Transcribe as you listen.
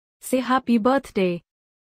say happy birthday.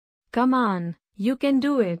 Come on, you can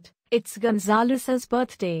do it. It's Gonzalez's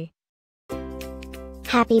birthday.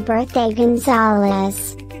 Happy birthday,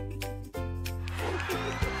 Gonzalez.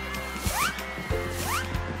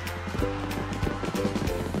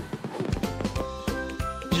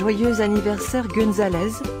 Joyeux anniversaire,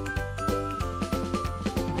 Gonzalez.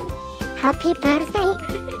 Happy birthday,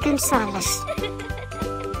 Gonzalez.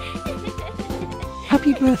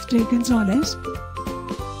 Happy birthday, Gonzalez.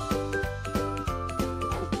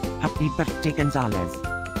 Happy birthday, Gonzalez.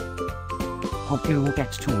 Hope you will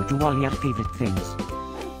get to do all your favorite things.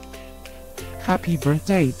 Happy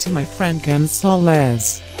birthday to my friend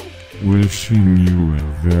Gonzalez. Wishing you a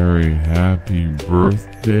very happy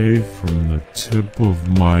birthday from the tip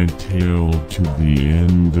of my tail to the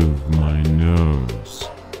end of my nose.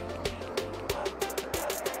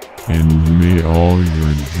 And may all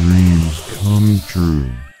your dreams come true.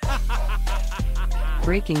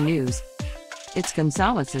 Breaking news. It's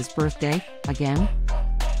Gonzalez's birthday, again?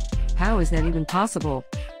 How is that even possible?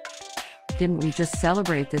 Didn't we just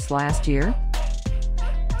celebrate this last year?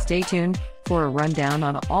 Stay tuned for a rundown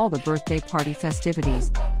on all the birthday party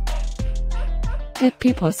festivities.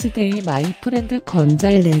 Happy birthday, my friend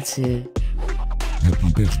Gonzalez.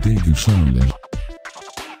 Happy birthday, Gonzalez.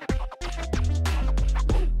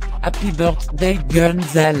 Happy birthday,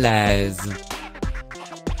 Gonzalez.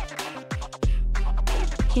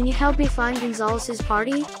 Can you help me find Gonzalez's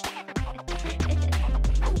party?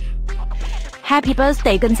 Happy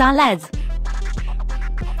birthday, Gonzalez.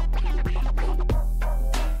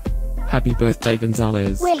 Happy birthday,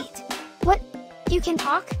 Gonzalez. Wait, what? You can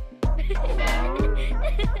talk?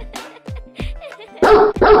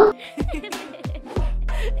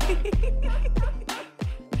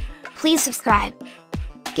 Please subscribe,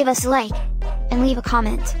 give us a like, and leave a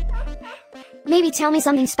comment. Maybe tell me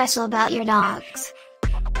something special about your dogs.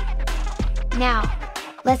 Now,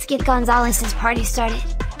 let's get Gonzalez's party started.